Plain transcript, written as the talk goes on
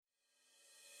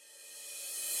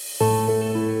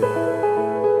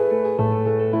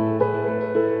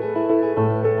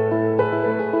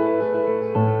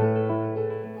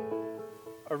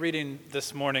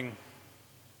this morning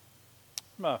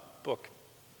from a book,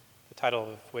 the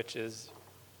title of which is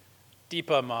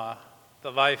Dipa Ma,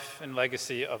 The Life and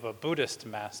Legacy of a Buddhist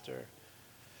Master.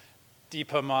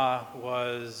 Dipa Ma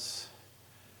was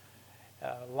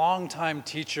a longtime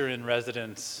teacher in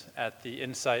residence at the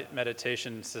Insight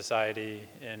Meditation Society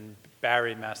in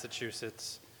Barre,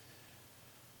 Massachusetts.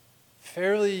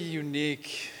 Fairly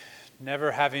unique,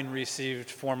 never having received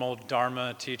formal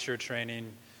Dharma teacher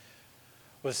training,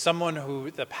 was someone who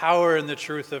the power and the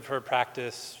truth of her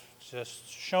practice just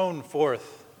shone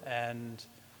forth. And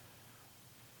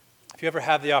if you ever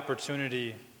have the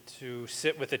opportunity to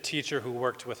sit with a teacher who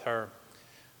worked with her,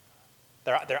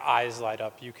 their eyes light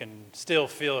up. You can still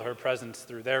feel her presence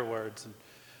through their words. And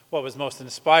what was most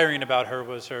inspiring about her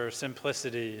was her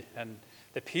simplicity and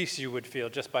the peace you would feel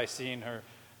just by seeing her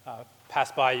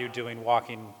pass by you doing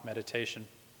walking meditation.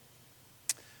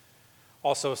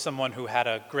 Also someone who had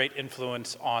a great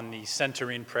influence on the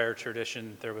centering prayer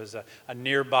tradition. There was a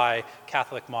nearby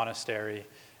Catholic monastery,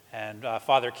 and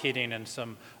Father Keating and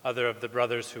some other of the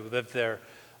brothers who lived there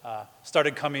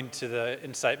started coming to the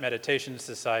Insight Meditation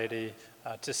Society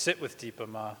to sit with Dipa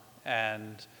Ma,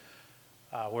 and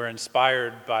were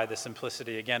inspired by the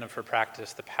simplicity, again, of her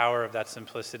practice, the power of that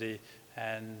simplicity,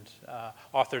 and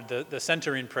authored the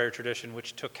centering prayer tradition,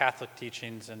 which took Catholic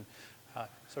teachings and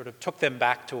sort of took them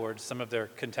back towards some of their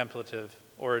contemplative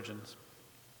origins.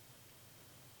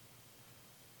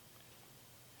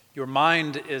 Your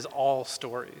mind is all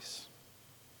stories.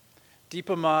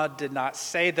 Dipa Ma did not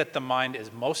say that the mind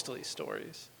is mostly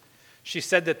stories. She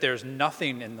said that there's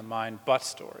nothing in the mind but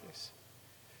stories.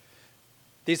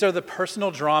 These are the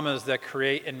personal dramas that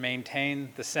create and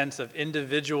maintain the sense of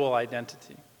individual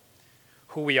identity,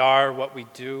 who we are, what we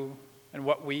do, and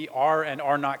what we are and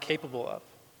are not capable of.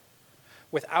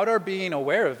 Without our being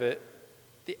aware of it,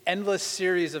 the endless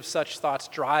series of such thoughts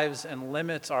drives and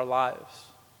limits our lives.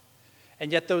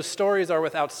 And yet those stories are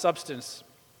without substance.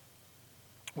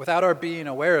 Without our being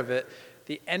aware of it,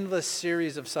 the endless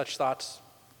series of such thoughts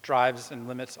drives and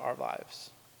limits our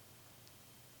lives.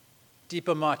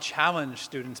 Dipa Ma challenged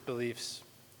students' beliefs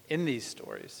in these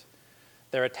stories,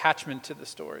 their attachment to the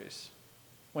stories.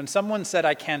 When someone said,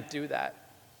 "I can't do that,"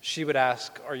 she would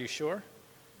ask, "Are you sure?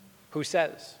 Who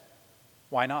says?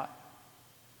 Why not?"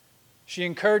 She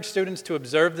encouraged students to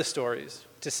observe the stories,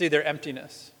 to see their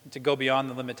emptiness, and to go beyond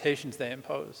the limitations they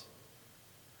impose.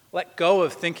 Let go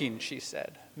of thinking, she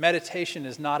said. Meditation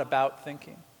is not about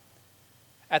thinking.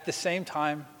 At the same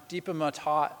time, Dipa Ma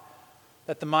taught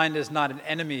that the mind is not an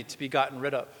enemy to be gotten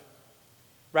rid of.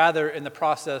 Rather, in the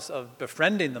process of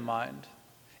befriending the mind,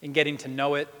 in getting to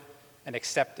know it and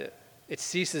accept it, it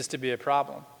ceases to be a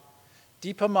problem.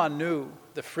 Dipa Ma knew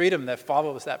the freedom that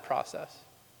follows that process.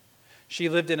 She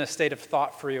lived in a state of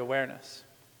thought-free awareness.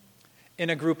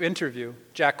 In a group interview,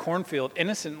 Jack Kornfield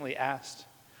innocently asked,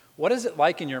 "What is it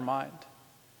like in your mind?"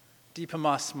 Dipa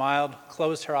Ma smiled,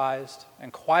 closed her eyes,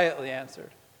 and quietly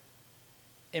answered,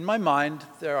 "In my mind,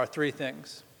 there are three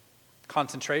things: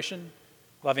 concentration,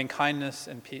 loving kindness,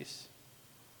 and peace."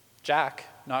 Jack,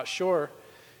 not sure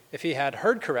if he had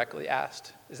heard correctly,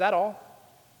 asked, "Is that all?"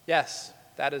 "Yes,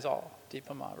 that is all,"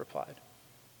 Dipa Ma replied.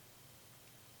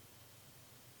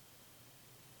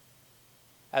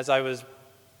 As I was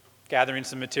gathering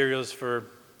some materials for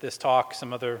this talk,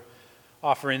 some other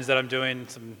offerings that I'm doing,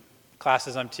 some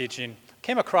classes I'm teaching,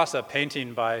 came across a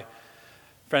painting by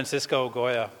Francisco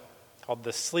Goya called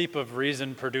 "The Sleep of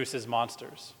Reason Produces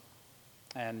Monsters."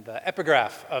 And the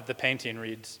epigraph of the painting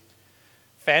reads,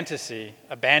 "Fantasy,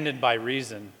 abandoned by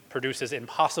reason, produces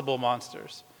impossible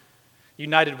monsters.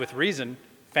 United with reason,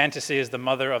 fantasy is the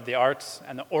mother of the arts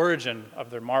and the origin of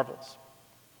their marvels."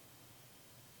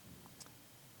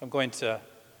 I'm going to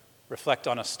reflect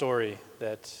on a story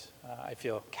that I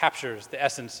feel captures the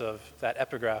essence of that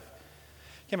epigraph.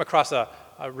 I came across a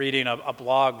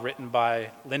blog written by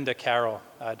Linda Carroll.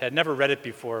 I had never read it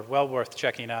before, well worth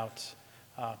checking out,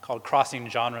 called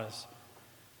 "Crossing Genres."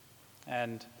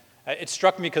 And it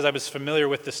struck me because I was familiar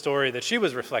with the story that she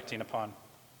was reflecting upon.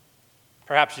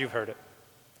 Perhaps you've heard it.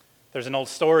 There's an old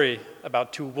story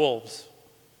about two wolves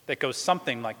that goes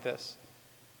something like this.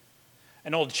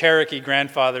 An old Cherokee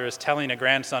grandfather is telling a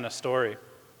grandson a story.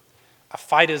 "A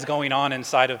fight is going on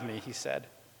inside of me," he said.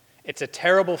 "It's a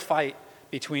terrible fight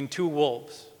between two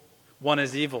wolves. One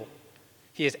is evil.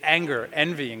 He is anger,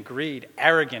 envy, and greed,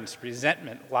 arrogance,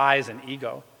 resentment, lies, and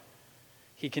ego."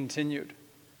 He continued,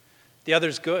 "The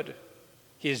other's good.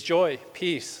 He is joy,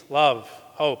 peace, love,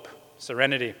 hope,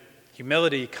 serenity,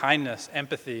 humility, kindness,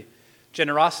 empathy,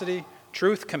 generosity,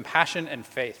 truth, compassion, and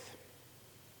faith.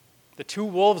 The two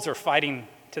wolves are fighting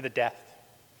to the death.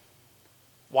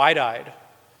 Wide-eyed,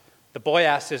 The boy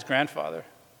asked his grandfather,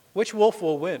 "Which wolf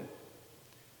will win?"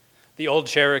 The old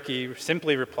Cherokee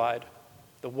simply replied,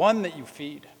 "The one that you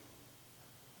feed."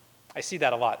 I see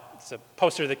that a lot. It's a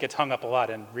poster that gets hung up a lot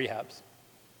in rehabs.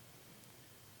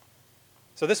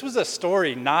 So this was a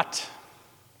story not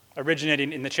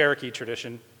originating in the Cherokee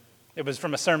tradition. It was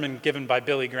from a sermon given by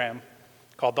Billy Graham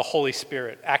called "The Holy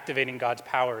Spirit, Activating God's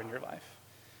Power in Your Life."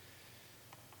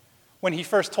 When he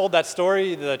first told that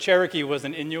story, the Cherokee was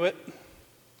an Inuit.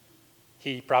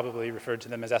 He probably referred to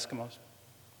them as Eskimos.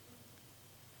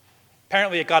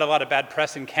 Apparently it got a lot of bad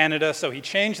press in Canada, so he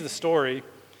changed the story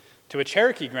to a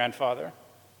Cherokee grandfather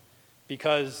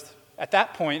because at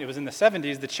that point, it was in the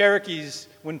 70s, the Cherokees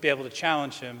wouldn't be able to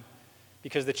challenge him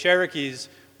because the Cherokees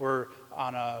were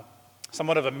on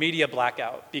somewhat of a media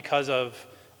blackout because of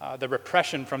the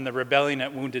repression from the rebellion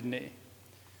at Wounded Knee.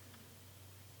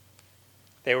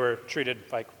 They were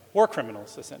treated like war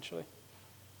criminals, essentially.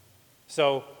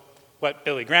 So what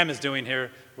Billy Graham is doing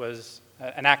here was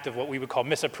an act of what we would call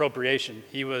misappropriation.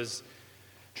 He was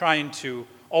trying to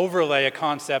overlay a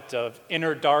concept of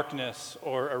inner darkness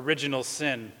or original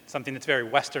sin, something that's very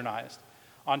westernized,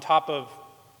 on top of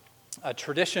a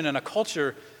tradition and a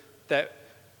culture that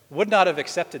would not have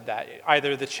accepted that.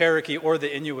 Either the Cherokee or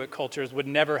the Inuit cultures would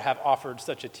never have offered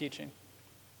such a teaching.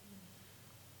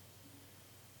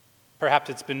 Perhaps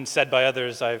it's been said by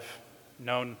others. I've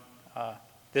known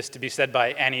this to be said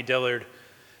by Annie Dillard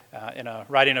in a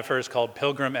writing of hers called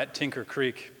Pilgrim at Tinker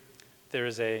Creek. There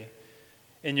is a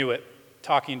Inuit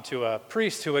talking to a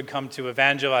priest who had come to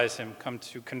evangelize him, come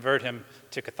to convert him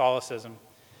to Catholicism.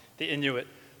 The Inuit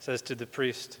says to the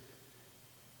priest,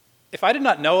 "If I did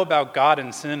not know about God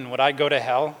and sin, would I go to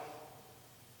hell?"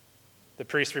 The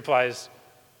priest replies,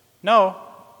 "No,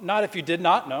 not if you did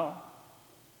not know."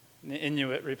 And the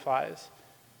Inuit replies,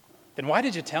 "Then why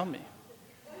did you tell me?"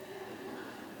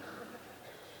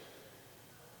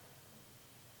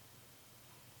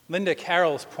 Linda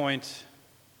Carroll's point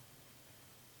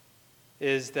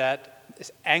is that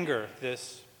this anger,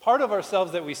 this part of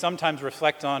ourselves that we sometimes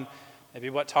reflect on, maybe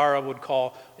what Tara would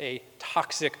call a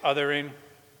toxic othering,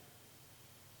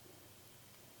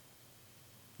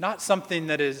 not something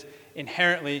that is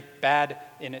inherently bad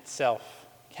in itself,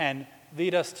 can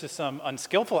lead us to some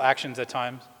unskillful actions at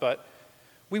times, but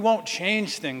we won't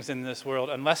change things in this world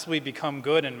unless we become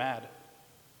good and mad.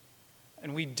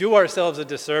 And we do ourselves a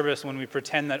disservice when we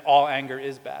pretend that all anger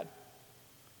is bad.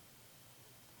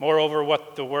 Moreover,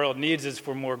 what the world needs is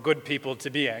for more good people to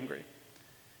be angry.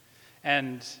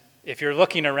 And if you're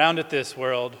looking around at this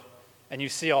world and you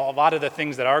see a lot of the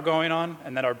things that are going on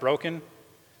and that are broken,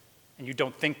 and you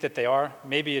don't think that they are,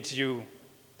 maybe it's you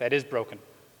that is broken.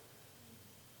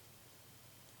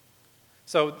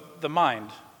 So the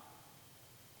mind,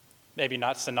 maybe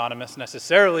not synonymous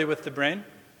necessarily with the brain.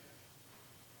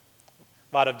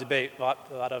 A lot of debate, a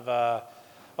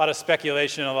lot of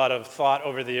speculation, a lot of thought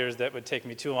over the years that would take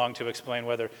me too long to explain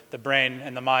whether the brain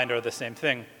and the mind are the same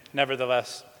thing.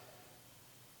 Nevertheless,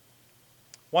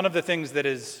 one of the things that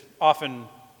is often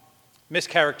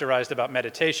mischaracterized about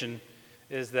meditation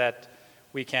is that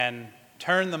we can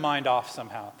turn the mind off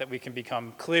somehow, that we can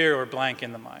become clear or blank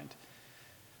in the mind.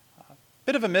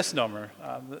 Bit of a misnomer.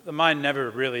 The mind never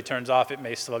really turns off. It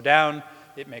may slow down,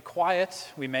 it may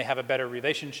quiet, we may have a better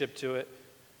relationship to it.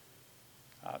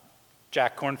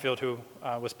 Jack Kornfield, who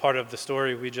was part of the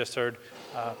story we just heard,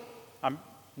 I'm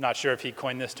not sure if he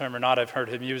coined this term or not. I've heard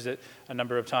him use it a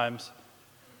number of times.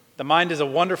 The mind is a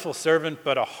wonderful servant,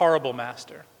 but a horrible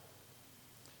master.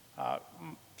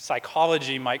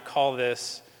 Psychology might call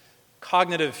this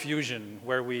cognitive fusion,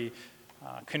 where we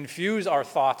confuse our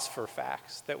thoughts for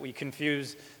facts, that we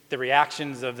confuse the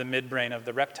reactions of the midbrain, of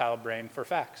the reptile brain, for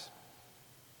facts.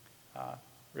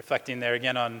 Reflecting there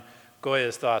again on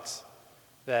Goya's thoughts,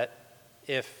 that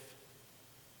if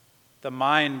the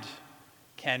mind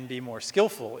can be more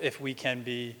skillful, if we can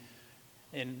be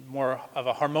in more of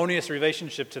a harmonious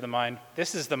relationship to the mind,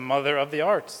 this is the mother of the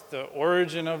arts, the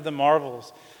origin of the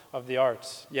marvels of the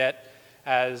arts. Yet,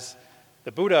 as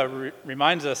the Buddha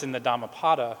reminds us in the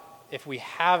Dhammapada, if we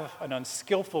have an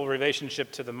unskillful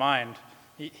relationship to the mind,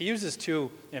 he uses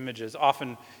two images.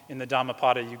 Often in the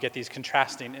Dhammapada, you get these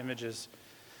contrasting images.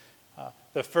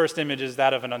 The first image is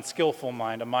that of an unskillful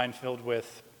mind, a mind filled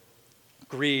with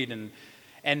greed and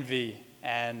envy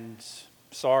and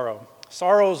sorrow.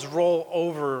 Sorrows roll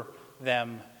over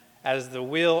them as the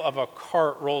wheel of a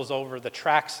cart rolls over the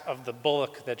tracks of the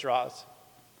bullock that draws.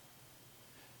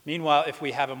 Meanwhile, if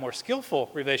we have a more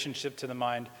skillful relationship to the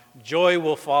mind, joy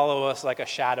will follow us like a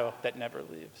shadow that never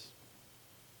leaves.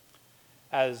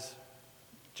 As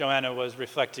Joanna was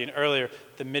reflecting earlier,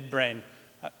 the midbrain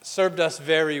served us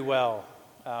very well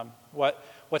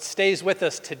What stays with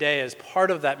us today as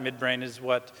part of that midbrain is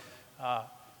what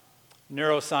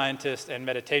neuroscientist and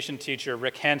meditation teacher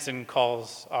Rick Hanson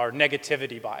calls our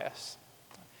negativity bias.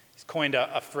 He's coined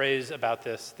a phrase about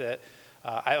this that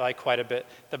I like quite a bit.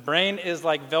 The brain is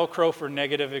like Velcro for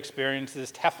negative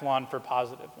experiences, Teflon for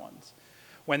positive ones.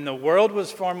 When the world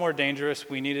was far more dangerous,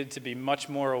 we needed to be much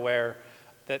more aware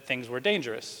that things were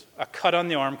dangerous. A cut on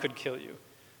the arm could kill you.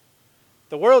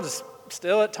 The world is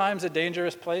still at times a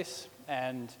dangerous place,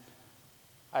 and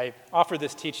I offer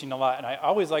this teaching a lot, and I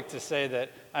always like to say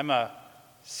that I'm a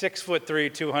 6'3",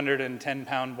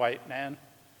 210-pound white man.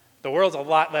 The world's a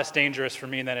lot less dangerous for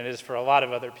me than it is for a lot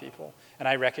of other people, and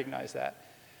I recognize that.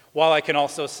 While I can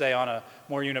also say on a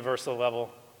more universal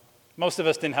level, most of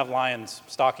us didn't have lions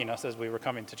stalking us as we were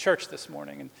coming to church this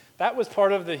morning, and that was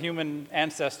part of the human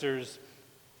ancestors'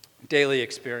 daily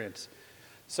experience.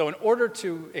 So in order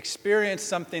to experience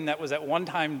something that was at one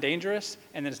time dangerous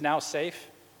and is now safe,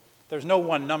 there's no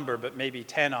one number, but maybe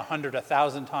 10, 100,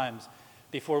 1,000 times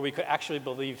before we could actually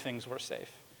believe things were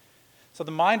safe. So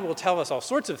the mind will tell us all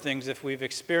sorts of things if we've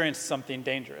experienced something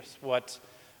dangerous. What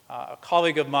a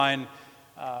colleague of mine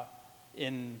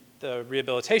in the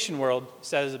rehabilitation world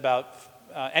says about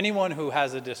anyone who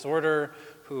has a disorder,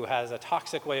 who has a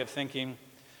toxic way of thinking,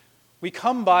 we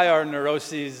come by our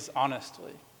neuroses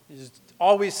honestly. There's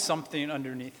always something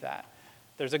underneath that.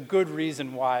 There's a good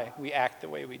reason why we act the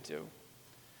way we do.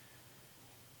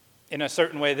 In a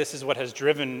certain way, this is what has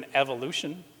driven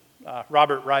evolution.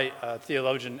 Robert Wright, a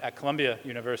theologian at Columbia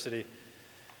University,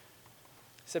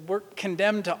 said we're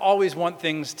condemned to always want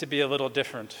things to be a little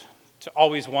different, to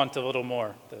always want a little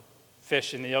more. The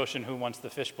fish in the ocean, who wants the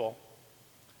fishbowl?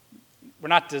 We're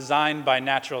not designed by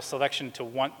natural selection to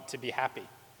want to be happy.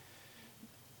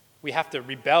 We have to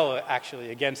rebel,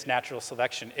 actually, against natural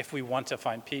selection if we want to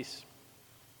find peace.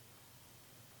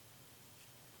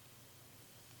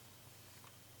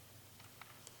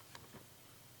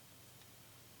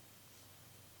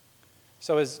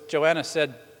 So as Joanna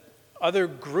said, other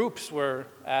groups were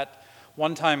at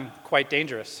one time quite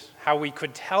dangerous. How we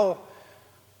could tell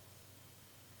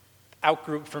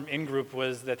out-group from in-group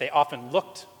was that they often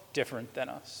looked different than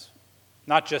us.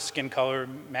 Not just skin color,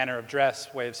 manner of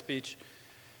dress, way of speech.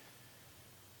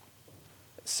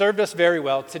 It served us very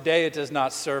well. Today it does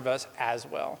not serve us as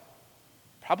well.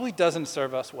 Probably doesn't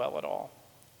serve us well at all.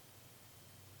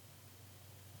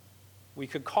 We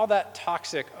could call that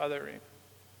toxic othering.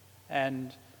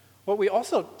 And what we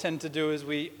also tend to do is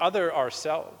we other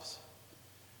ourselves.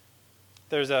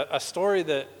 There's a story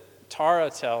that Tara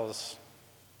tells.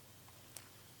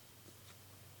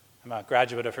 I'm a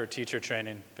graduate of her teacher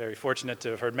training, very fortunate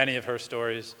to have heard many of her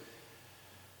stories.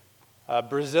 A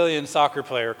Brazilian soccer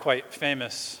player, quite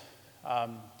famous,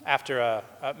 after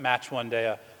a match one day,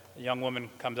 a young woman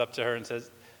comes up to her and says,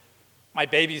 "My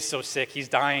baby's so sick, he's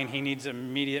dying, he needs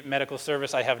immediate medical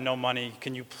service, I have no money.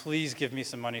 Can you please give me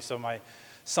some money so my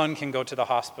son can go to the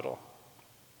hospital?"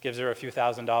 Gives her a few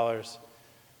 $1,000s.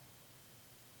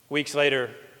 Weeks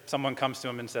later, someone comes to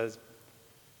him and says,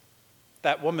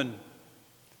 "That woman,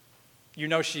 you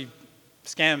know she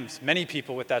scams many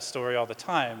people with that story all the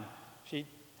time. She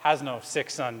has no sick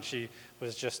son, she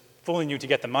was just fooling you to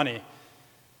get the money."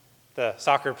 The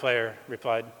soccer player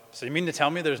replied, "So you mean to tell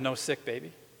me there's no sick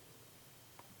baby?"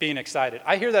 Being excited.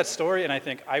 I hear that story and I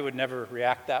think I would never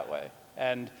react that way.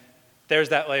 And there's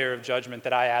that layer of judgment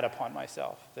that I add upon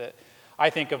myself, that I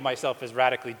think of myself as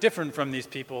radically different from these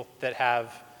people that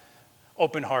have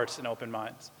open hearts and open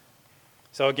minds.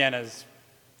 So again, as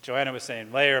Joanna was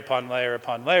saying, layer upon layer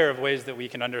upon layer of ways that we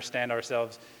can understand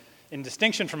ourselves in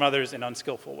distinction from others in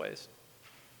unskillful ways.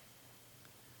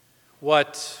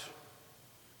 What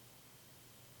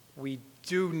we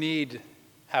do need,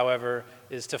 however,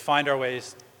 is to find our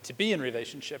ways to be in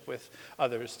relationship with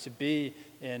others, to be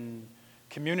in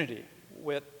community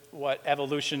with what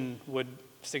evolution would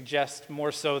suggest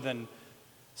more so than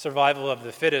survival of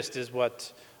the fittest is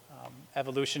what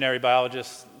evolutionary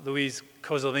biologist Luis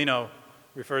Cozzolino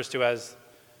refers to as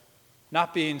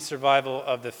not being survival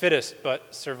of the fittest,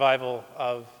 but survival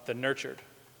of the nurtured.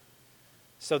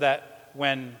 So that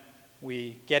when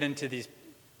we get into these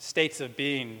states of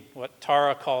being, what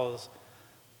Tara calls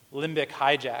limbic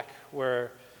hijack,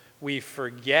 where we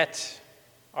forget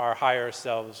our higher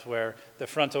selves, where the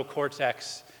frontal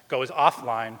cortex goes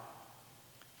offline,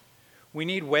 we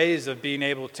need ways of being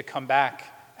able to come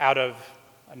back out of,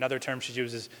 another term she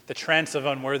uses, the trance of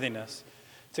unworthiness,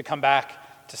 to come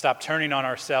back, to stop turning on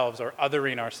ourselves or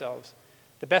othering ourselves.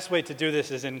 The best way to do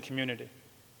this is in community.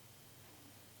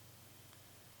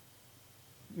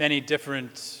 Many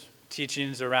different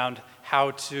teachings around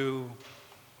how to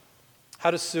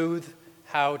soothe,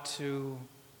 how to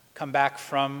come back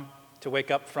to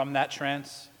wake up from that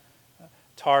trance.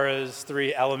 Tara's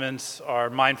 3 elements are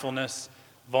mindfulness,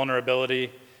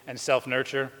 vulnerability, and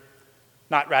self-nurture,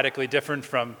 not radically different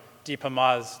from Deepa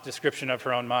Ma's description of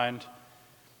her own mind.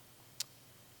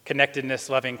 Connectedness,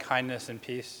 loving kindness, and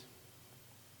peace.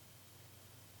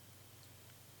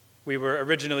 We were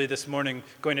originally this morning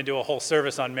going to do a whole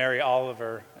service on Mary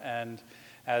Oliver, and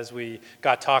as we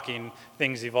got talking,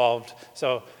 things evolved.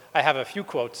 So I have a few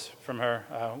quotes from her.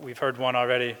 We've heard one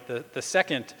already. The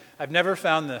second, I've never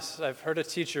found this. I've heard a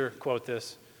teacher quote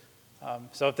this.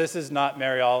 So if this is not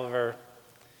Mary Oliver,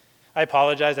 I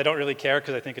apologize. I don't really care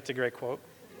because I think it's a great quote.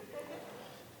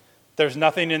 There's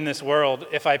nothing in this world,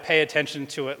 if I pay attention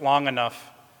to it long enough,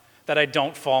 that I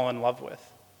don't fall in love with.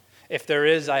 If there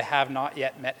is, I have not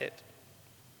yet met it.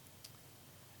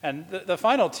 And the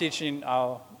final teaching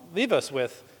I'll leave us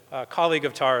with, a colleague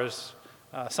of Tara's,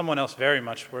 someone else very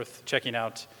much worth checking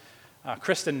out,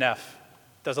 Kristen Neff,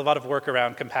 does a lot of work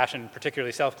around compassion,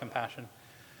 particularly self-compassion.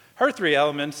 Her 3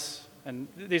 elements, and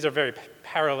these are very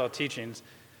parallel teachings,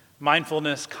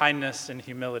 mindfulness, kindness, and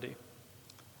humility.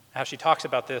 How she talks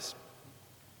about this,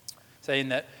 saying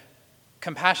that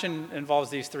compassion involves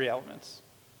these 3 elements.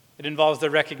 It involves the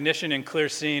recognition and clear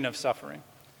seeing of suffering.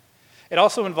 It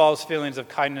also involves feelings of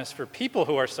kindness for people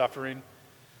who are suffering,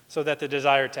 so that the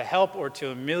desire to help or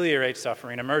to ameliorate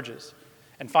suffering emerges.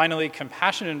 And finally,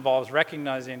 compassion involves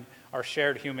recognizing our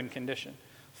shared human condition,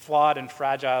 flawed and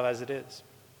fragile as it is.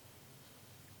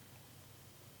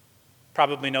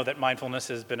 Probably know that mindfulness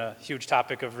has been a huge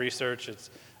topic of research. It's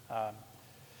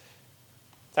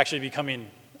actually becoming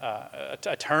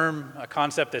a term, a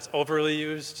concept that's overly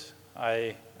used.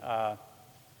 I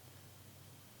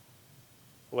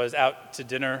was out to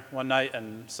dinner one night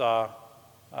and saw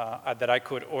that I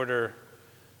could order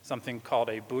something called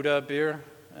a Buddha beer.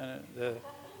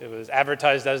 It was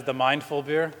advertised as the mindful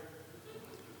beer.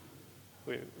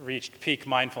 We reached peak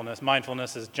mindfulness.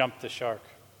 Mindfulness has jumped the shark.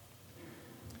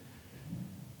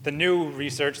 The new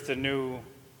research,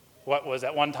 what was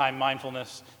at one time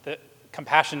mindfulness,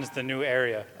 compassion is the new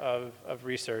area of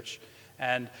research.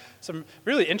 And some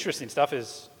really interesting stuff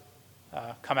has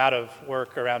come out of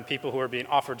work around people who are being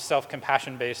offered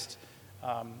self-compassion-based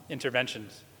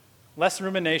interventions. Less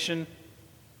rumination,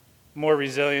 more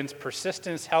resilience,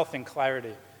 persistence, health, and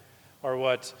clarity are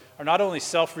what are not only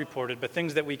self-reported, but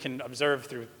things that we can observe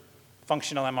through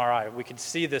functional MRI. We could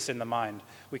see this in the mind.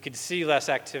 We could see less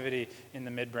activity in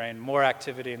the midbrain, more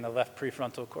activity in the left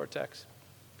prefrontal cortex.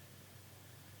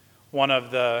 One of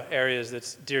the areas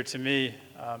that's dear to me,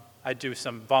 I do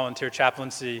some volunteer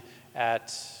chaplaincy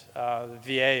at the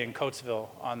VA in Coatesville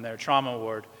on their trauma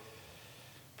ward.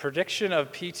 Prediction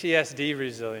of PTSD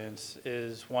resilience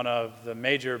is one of the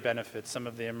major benefits, some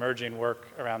of the emerging work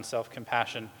around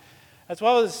self-compassion, as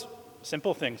well as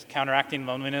simple things, counteracting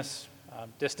loneliness,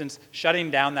 distance, shutting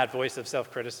down that voice of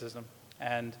self-criticism.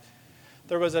 And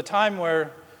there was a time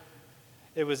where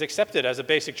it was accepted as a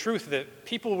basic truth that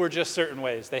people were just certain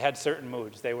ways. They had certain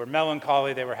moods. They were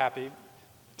melancholy, they were happy. It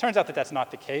turns out that that's not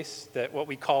the case, that what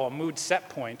we call a mood set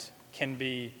point can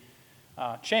be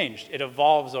changed. It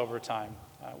evolves over time.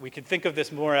 We could think of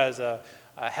this more as a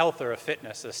health or a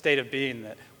fitness, a state of being,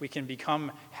 that we can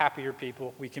become happier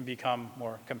people, we can become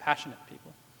more compassionate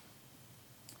people.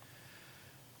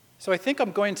 So I think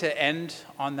I'm going to end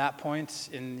on that point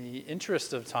in the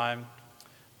interest of time,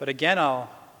 but again, I'll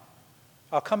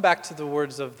come back to the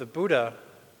words of the Buddha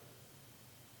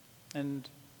and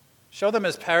show them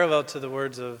as parallel to the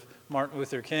words of Martin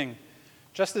Luther King.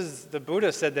 Just as the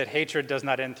Buddha said that hatred does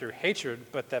not end through hatred,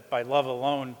 but that by love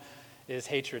alone is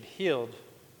hatred healed,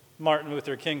 Martin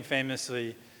Luther King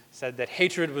famously said that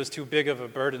hatred was too big of a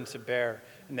burden to bear,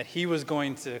 and that he was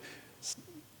going to,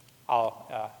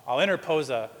 I'll interpose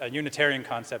a Unitarian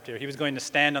concept here. He was going to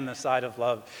stand on the side of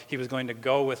love. He was going to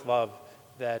go with love.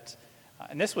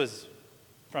 And this was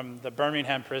from the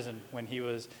Birmingham prison, when he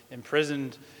was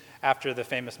imprisoned after the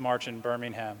famous march in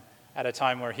Birmingham, at a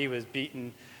time where he was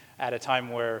beaten, at a time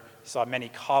where he saw many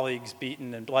colleagues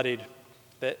beaten and bloodied,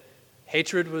 that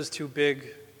hatred was too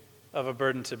big of a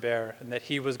burden to bear, and that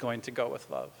he was going to go with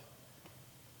love.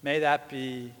 May that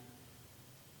be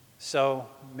so.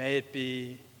 May it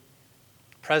be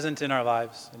present in our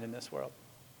lives and in this world.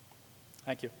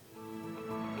 Thank you.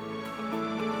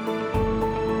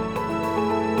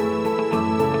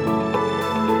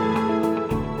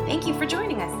 Thank you for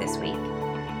joining us this week.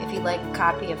 If you'd like a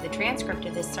copy of the transcript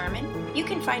of this sermon, you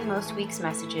can find most week's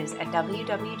messages at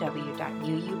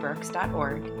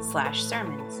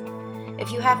www.uuberks.org/sermons.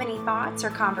 If you have any thoughts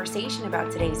or conversation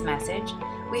about today's message,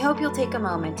 we hope you'll take a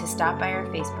moment to stop by our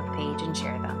Facebook page and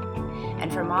share them.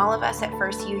 And from all of us at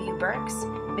First UU Berks,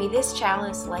 may this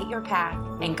chalice light your path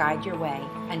and guide your way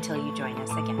until you join us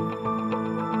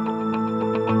again.